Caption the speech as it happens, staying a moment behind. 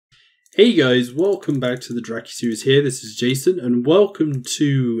Hey guys, welcome back to the Draki series here. This is Jason and welcome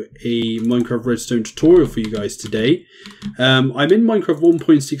to a Minecraft Redstone tutorial for you guys today. I'm in Minecraft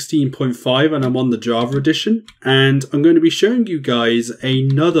 1.16.5 and I'm on the Java edition, and I'm going to be showing you guys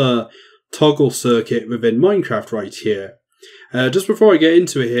another toggle circuit within Minecraft right here. Just before I get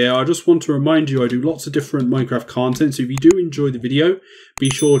into it here, I just want to remind you I do lots of different Minecraft content, so if you do enjoy the video, be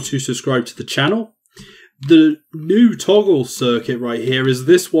sure to subscribe to the channel. The new toggle circuit right here is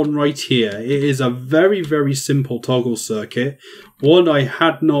this one right here. It is a very, very simple toggle circuit, one I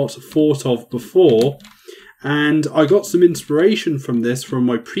had not thought of before, and I got some inspiration from this from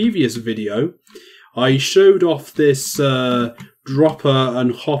my previous video. I showed off this dropper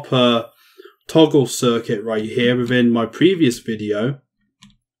and hopper toggle circuit right here within my previous video,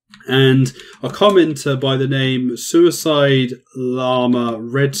 and a commenter by the name Suicide Llama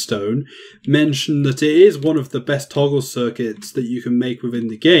Redstone mentioned that it is one of the best toggle circuits that you can make within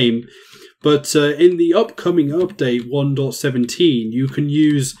the game, but in the upcoming update 1.17 you can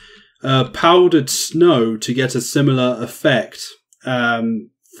use powdered snow to get a similar effect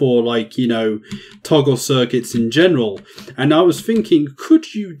for, like, you know, toggle circuits in general. And I was thinking,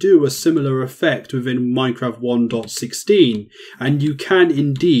 could you do a similar effect within Minecraft 1.16? And you can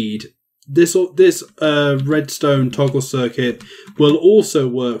indeed. This redstone toggle circuit will also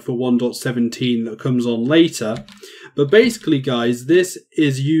work for 1.17 that comes on later. But basically, guys, this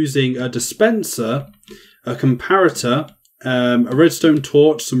is using a dispenser, a comparator, a redstone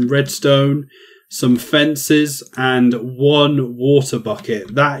torch, some redstone, some fences, and one water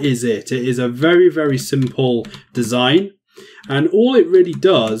bucket. That is it. It is a very, very simple design. And all it really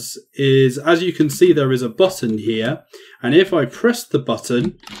does is, as you can see, there is a button here. And if I press the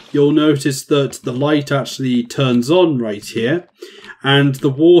button, you'll notice that the light actually turns on right here. And the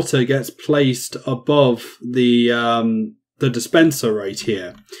water gets placed above the dispenser right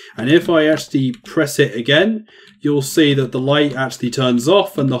here. And if I actually press it again, you'll see that the light actually turns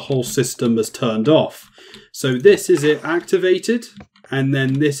off and the whole system has turned off. So this is it activated, and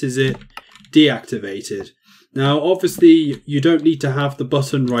then this is it deactivated. Now, obviously, you don't need to have the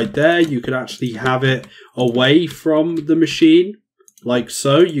button right there. You could actually have it away from the machine, like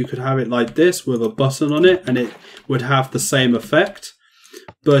so. You could have it like this with a button on it, and it would have the same effect.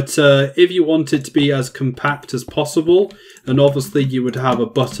 But if you want it to be as compact as possible, then obviously you would have a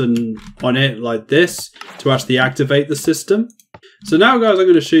button on it like this to actually activate the system. So now, guys, I'm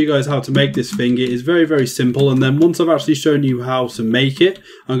going to show you guys how to make this thing. It is very, very simple. And then once I've actually shown you how to make it,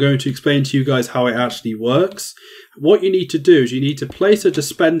 I'm going to explain to you guys how it actually works. What you need to do is you need to place a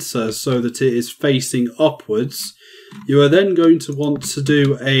dispenser so that it is facing upwards. You are then going to want to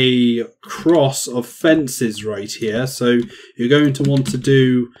do a cross of fences right here. So you're going to want to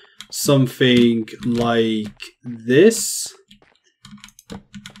do something like this.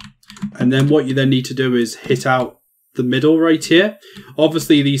 And then what you then need to do is hit out the middle right here.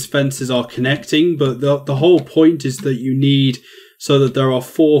 Obviously these fences are connecting, but the whole point is that you need so that there are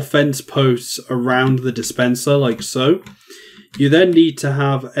 4 fence posts around the dispenser, like so. You then need to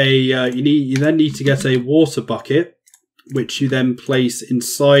have a you then need to get a water bucket, which you then place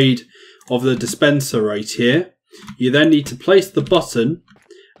inside of the dispenser right here. You then need to place the button,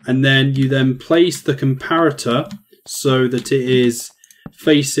 and then you then place the comparator so that it is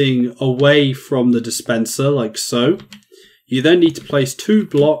facing away from the dispenser, like so. You then need to place 2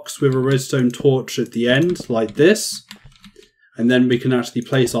 blocks with a redstone torch at the end, like this. And then we can actually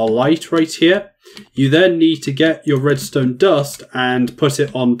place our light right here. You then need to get your redstone dust and put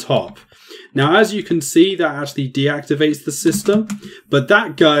it on top. Now, as you can see, that actually deactivates the system. But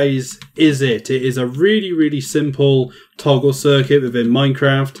that, guys, is it. It is a really, really simple toggle circuit within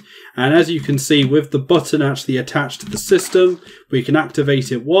Minecraft. And as you can see, with the button actually attached to the system, we can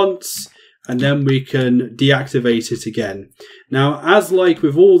activate it once, and then we can deactivate it again. Now, as like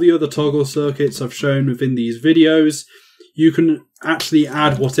with all the other toggle circuits I've shown within these videos, you can actually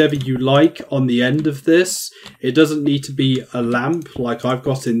add whatever you like on the end of this. It doesn't need to be a lamp like I've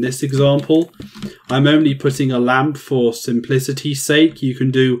got in this example. I'm only putting a lamp for simplicity's sake. You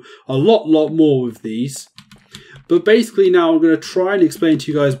can do a lot more with these. But basically now I'm going to try and explain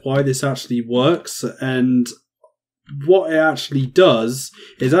to you guys why this actually works. And what it actually does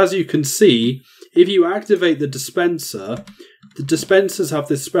is, as you can see, if you activate the dispensers have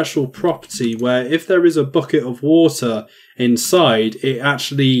this special property where if there is a bucket of water inside, it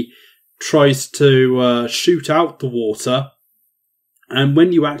actually tries to shoot out the water. And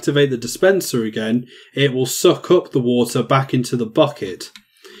when you activate the dispenser again, it will suck up the water back into the bucket.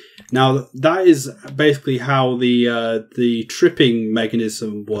 Now, that is basically how the tripping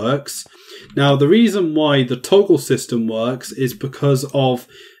mechanism works. Now, the reason why the toggle system works is because of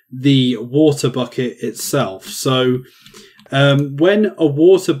the water bucket itself. So when a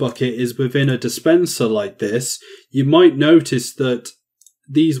water bucket is within a dispenser like this, you might notice that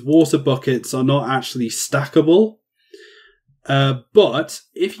these water buckets are not actually stackable. But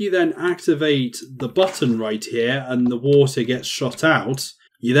if you then activate the button right here and the water gets shot out,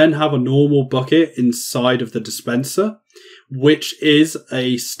 you then have a normal bucket inside of the dispenser, which is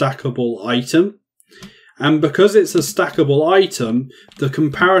a stackable item. And because it's a stackable item, the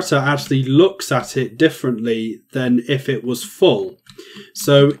comparator actually looks at it differently than if it was full.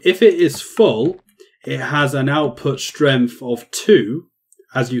 So if it is full, it has an output strength of 2,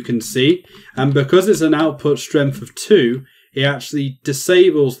 as you can see. And because it's an output strength of 2, it actually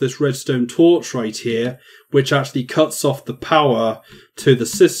disables this redstone torch right here, which actually cuts off the power to the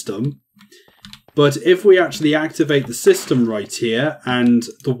system. But if we actually activate the system right here and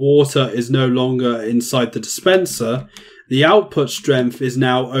the water is no longer inside the dispenser, the output strength is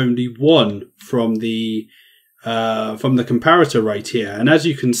now only 1 from the comparator right here. And as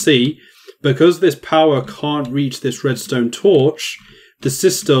you can see, because this power can't reach this redstone torch, the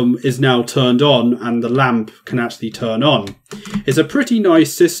system is now turned on and the lamp can actually turn on. It's a pretty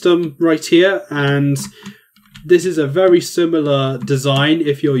nice system right here, and this is a very similar design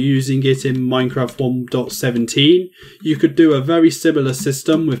if you're using it in Minecraft 1.17. You could do a very similar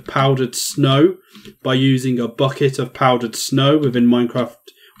system with powdered snow by using a bucket of powdered snow within Minecraft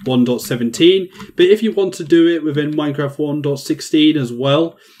 1.17. But if you want to do it within Minecraft 1.16 as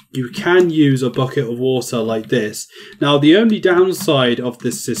well, you can use a bucket of water like this. Now, the only downside of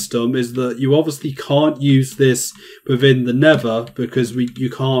this system is that you obviously can't use this within the Nether because you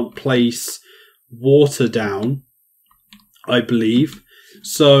can't place water down, I believe.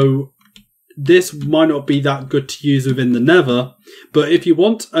 So this might not be that good to use within the Nether, but if you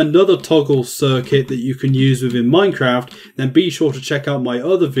want another toggle circuit that you can use within Minecraft, then be sure to check out my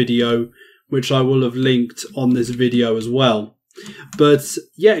other video, which I will have linked on this video as well. But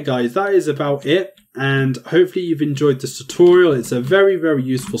yeah guys, that is about it, and hopefully you've enjoyed this tutorial. It's a very, very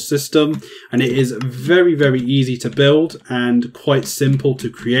useful system, and it is very, very easy to build and quite simple to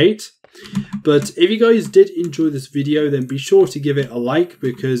create. But if you guys did enjoy this video, then be sure to give it a like,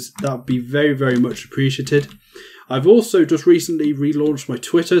 because that would be very, very much appreciated. I've also just recently relaunched my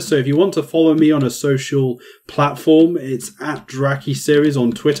Twitter, so if you want to follow me on a social platform, it's at DrakiSeries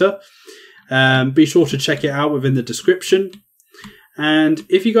on Twitter. Be sure to check it out within the description. And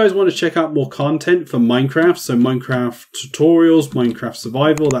if you guys want to check out more content for Minecraft, so Minecraft tutorials, Minecraft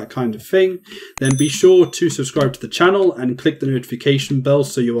survival, that kind of thing, then be sure to subscribe to the channel and click the notification bell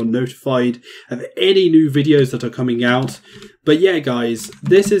so you are notified of any new videos that are coming out. But yeah guys,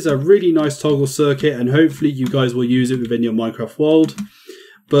 this is a really nice toggle circuit, and hopefully you guys will use it within your Minecraft world.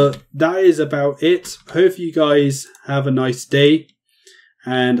 But that is about it. Hope you guys have a nice day,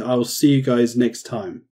 and I'll see you guys next time.